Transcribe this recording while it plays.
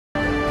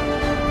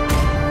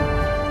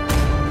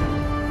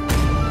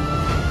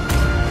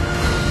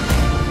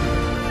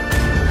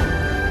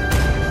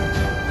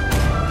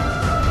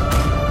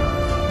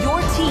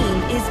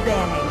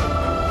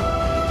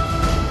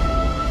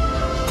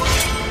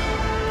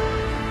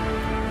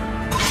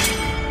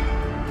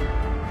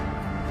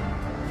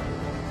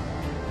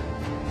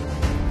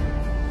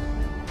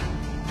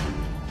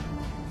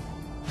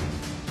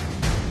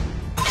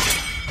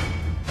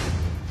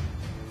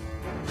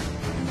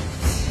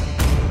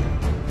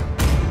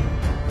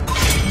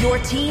Your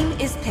team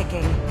is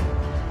picking.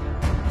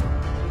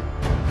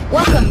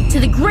 Welcome to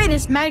the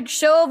greatest magic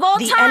show of all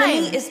time! The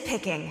enemy is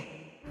picking.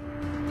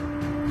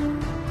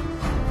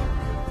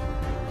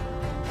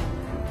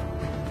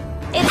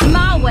 It's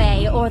my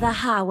way or the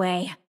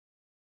highway.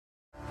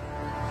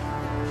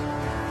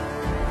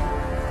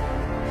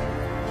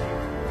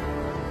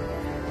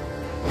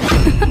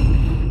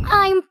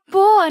 I'm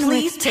born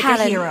Please with pick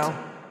talent. a hero.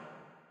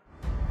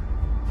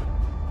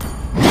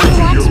 Do you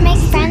want to make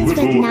friends with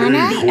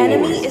Nana? The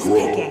enemy is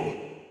picking.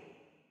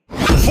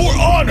 For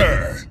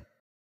honor!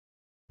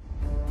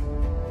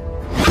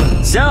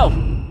 So,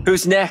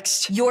 who's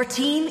next? Your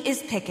team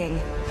is picking.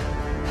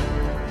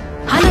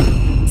 Hana,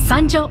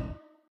 Sanjo.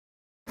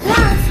 Love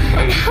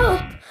and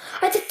hope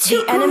are the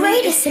two The enemy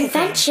greatest is picking.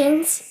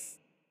 inventions.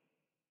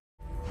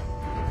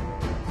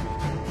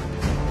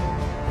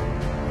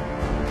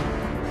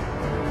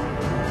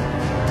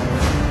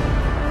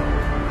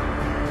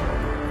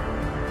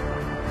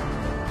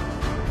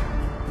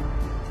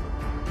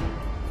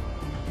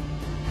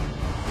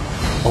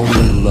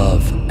 Only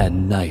love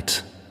and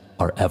night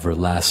are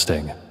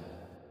everlasting.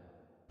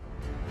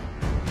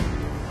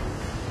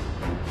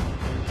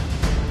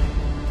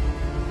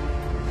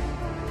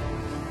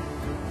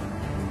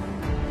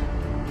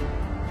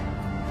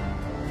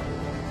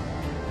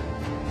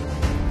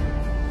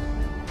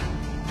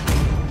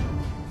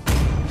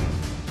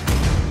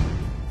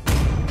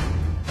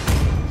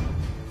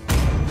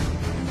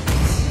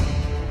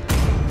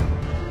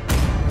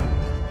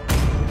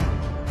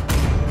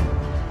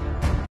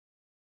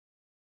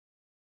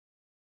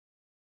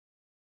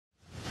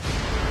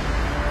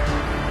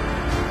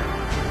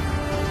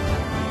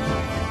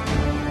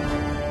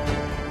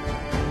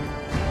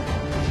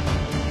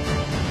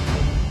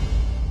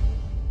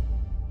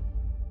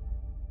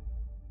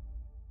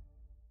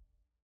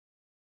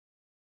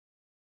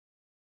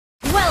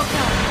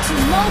 Welcome to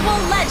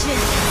Mobile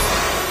Legends!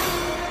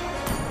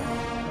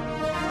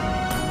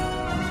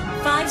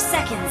 5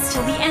 seconds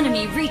till the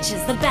enemy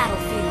reaches the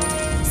battlefield.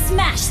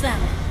 Smash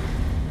them!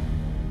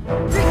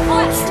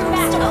 Request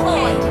back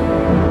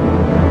deployed!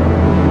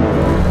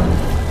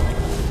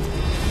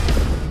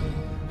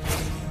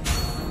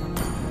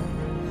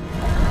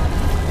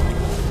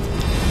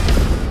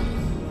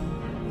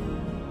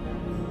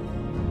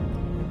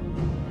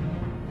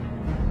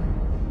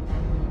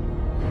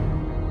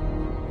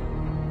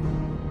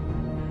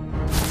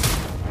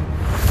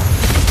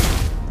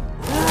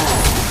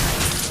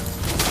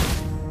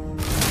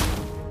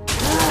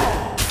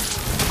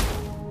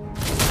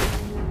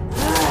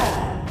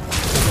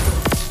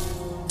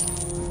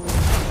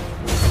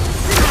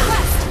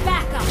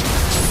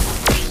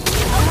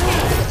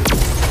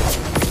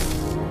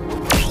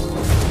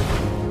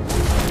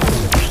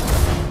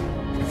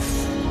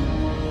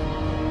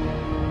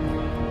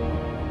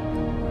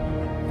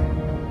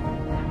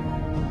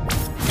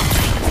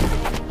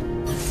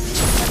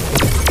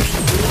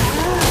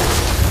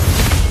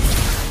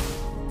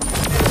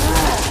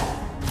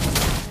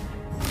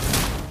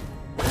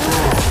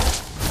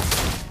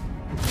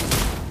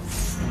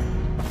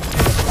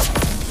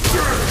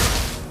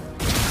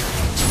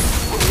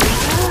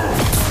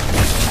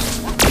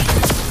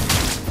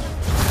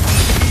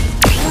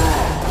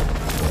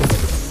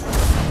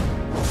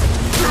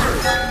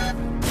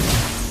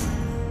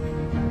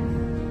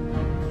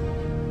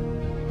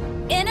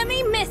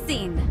 Enemy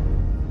missing!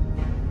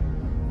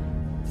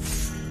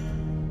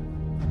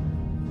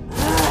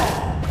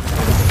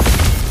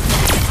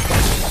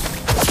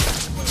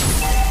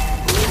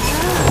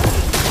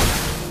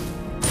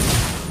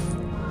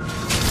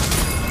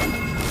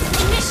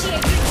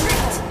 Initiate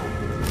retreat!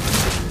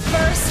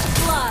 First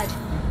blood!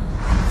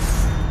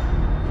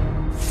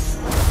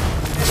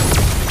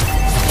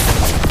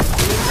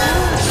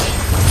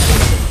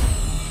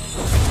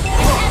 An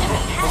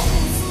enemy has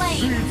been slain!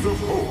 Seeds of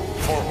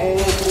hope are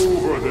all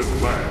over this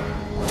land.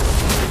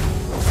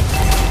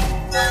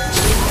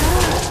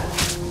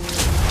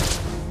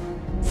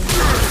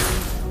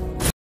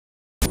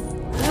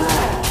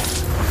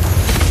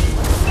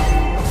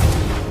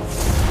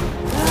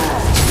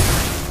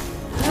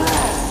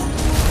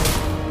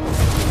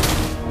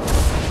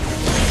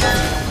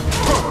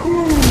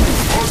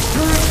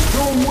 Against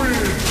the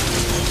wind!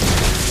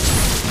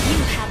 You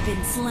have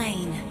been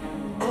slain.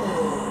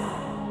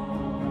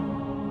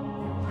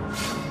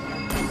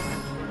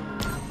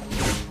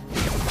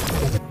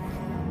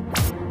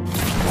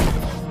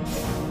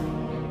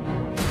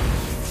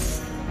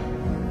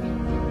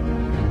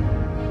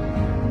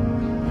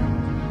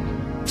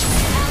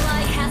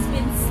 Ally has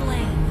been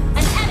slain.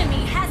 An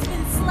enemy has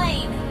been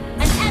slain.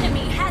 An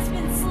enemy has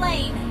been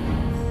slain.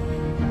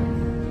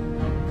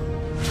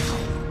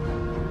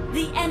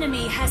 The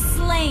enemy has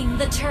slain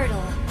the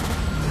turtle.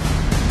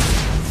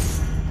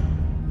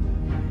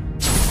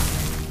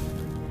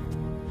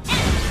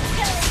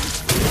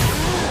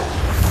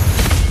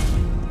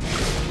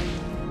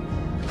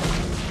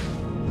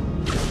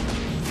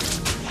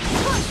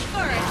 Push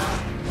first.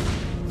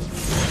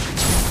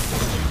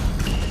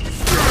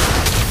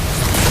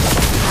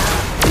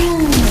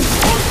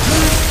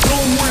 Against the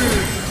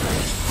wind!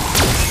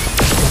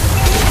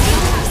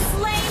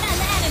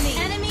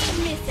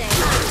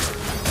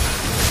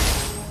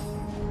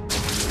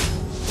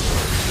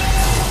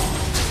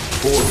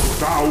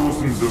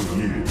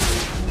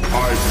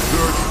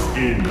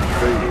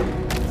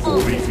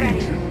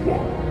 ancient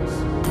ones.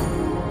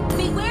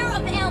 Beware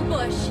of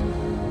ambush.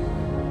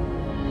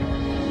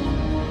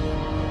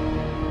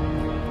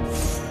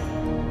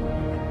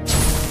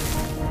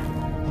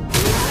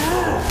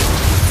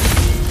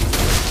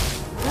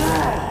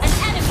 An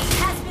enemy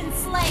has been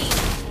slain.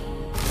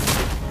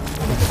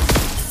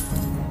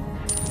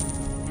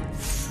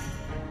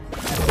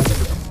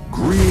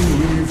 Green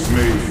leaves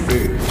may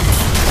fade,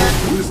 but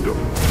wisdom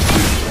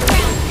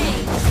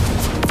Rampage.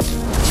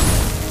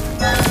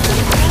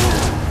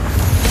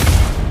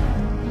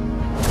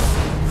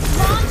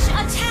 Launch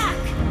attack.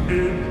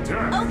 in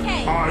death.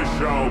 Okay. I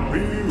shall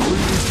be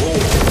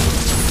reborn.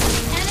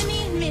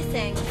 Enemy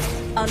missing.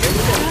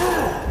 Understood.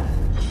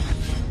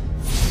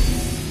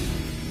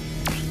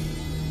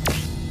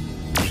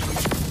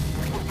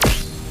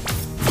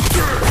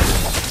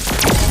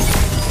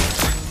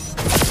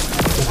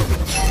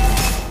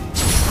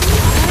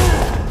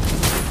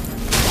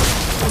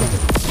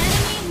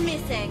 Enemy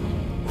missing.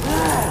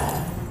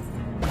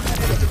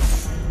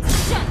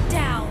 Shut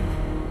down.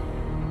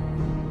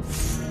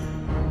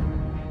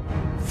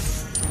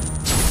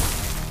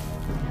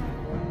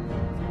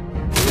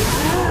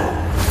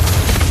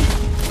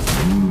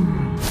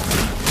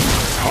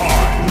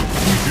 Time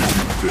teaches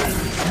you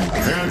things you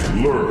can't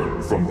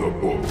learn from the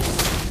book.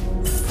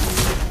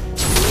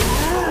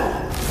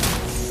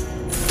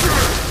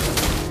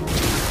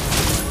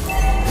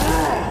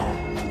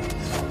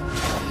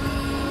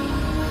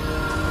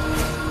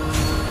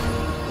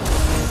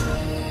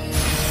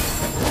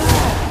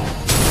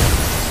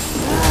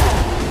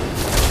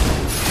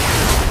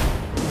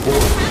 For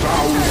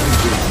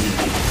thousands of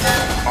years,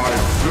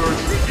 I've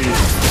searched in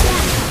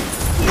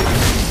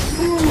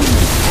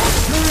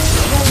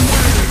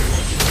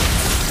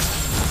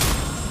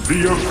the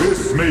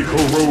abyss may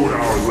corrode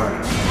our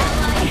land,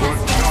 but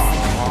not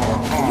our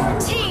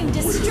eyes. Team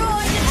destroyed.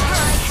 An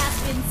ally has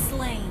been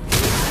slain.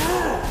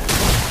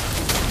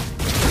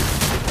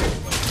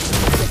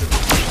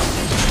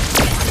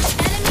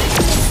 Enemy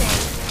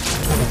missing.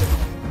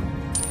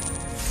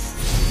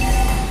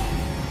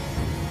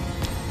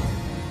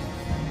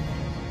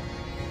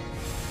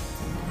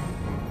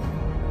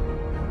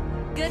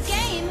 Good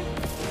game.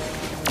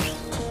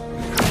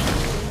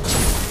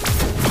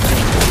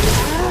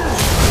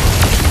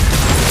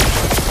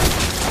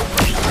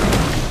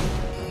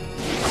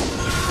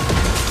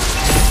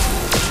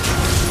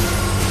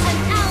 An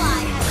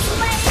ally has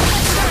slain the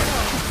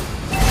turtle.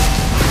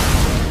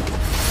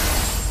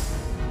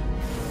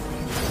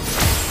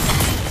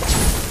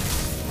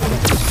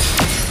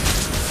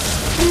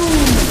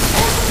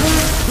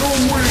 The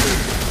win!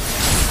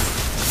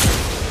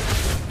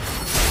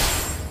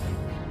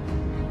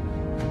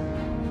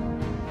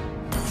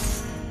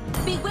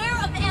 Beware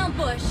of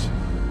ambush.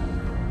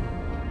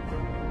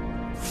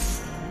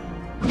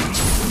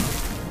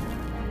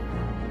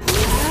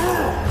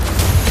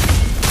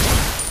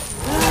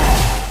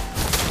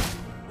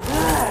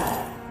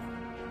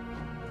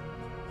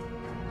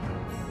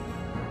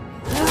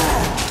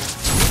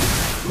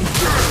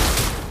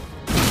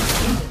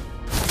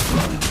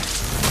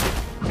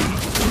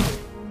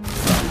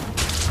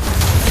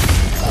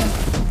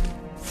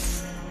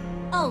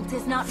 Ult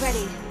is not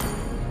ready.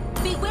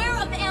 Beware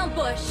of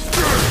ambush.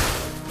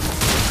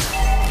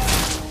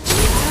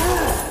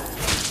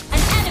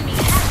 An enemy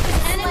has been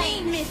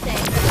slain.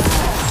 Missing.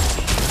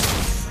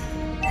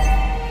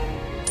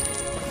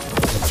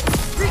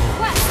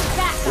 Request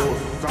backup.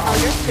 For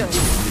thousands of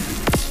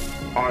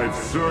years, I've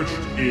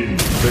searched in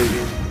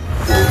vain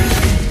for the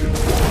ancient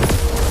ones.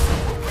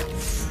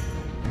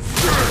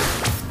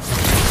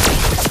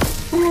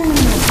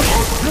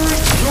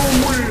 Against the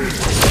wind!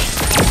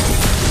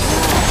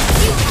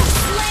 You have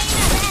slain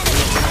an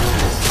enemy.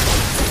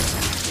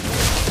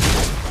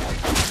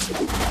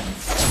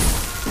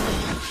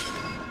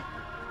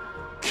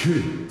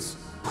 Kings,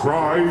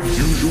 pride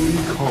usually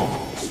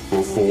comes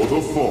before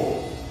the fall.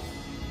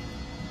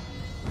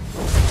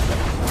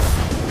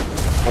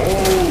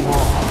 All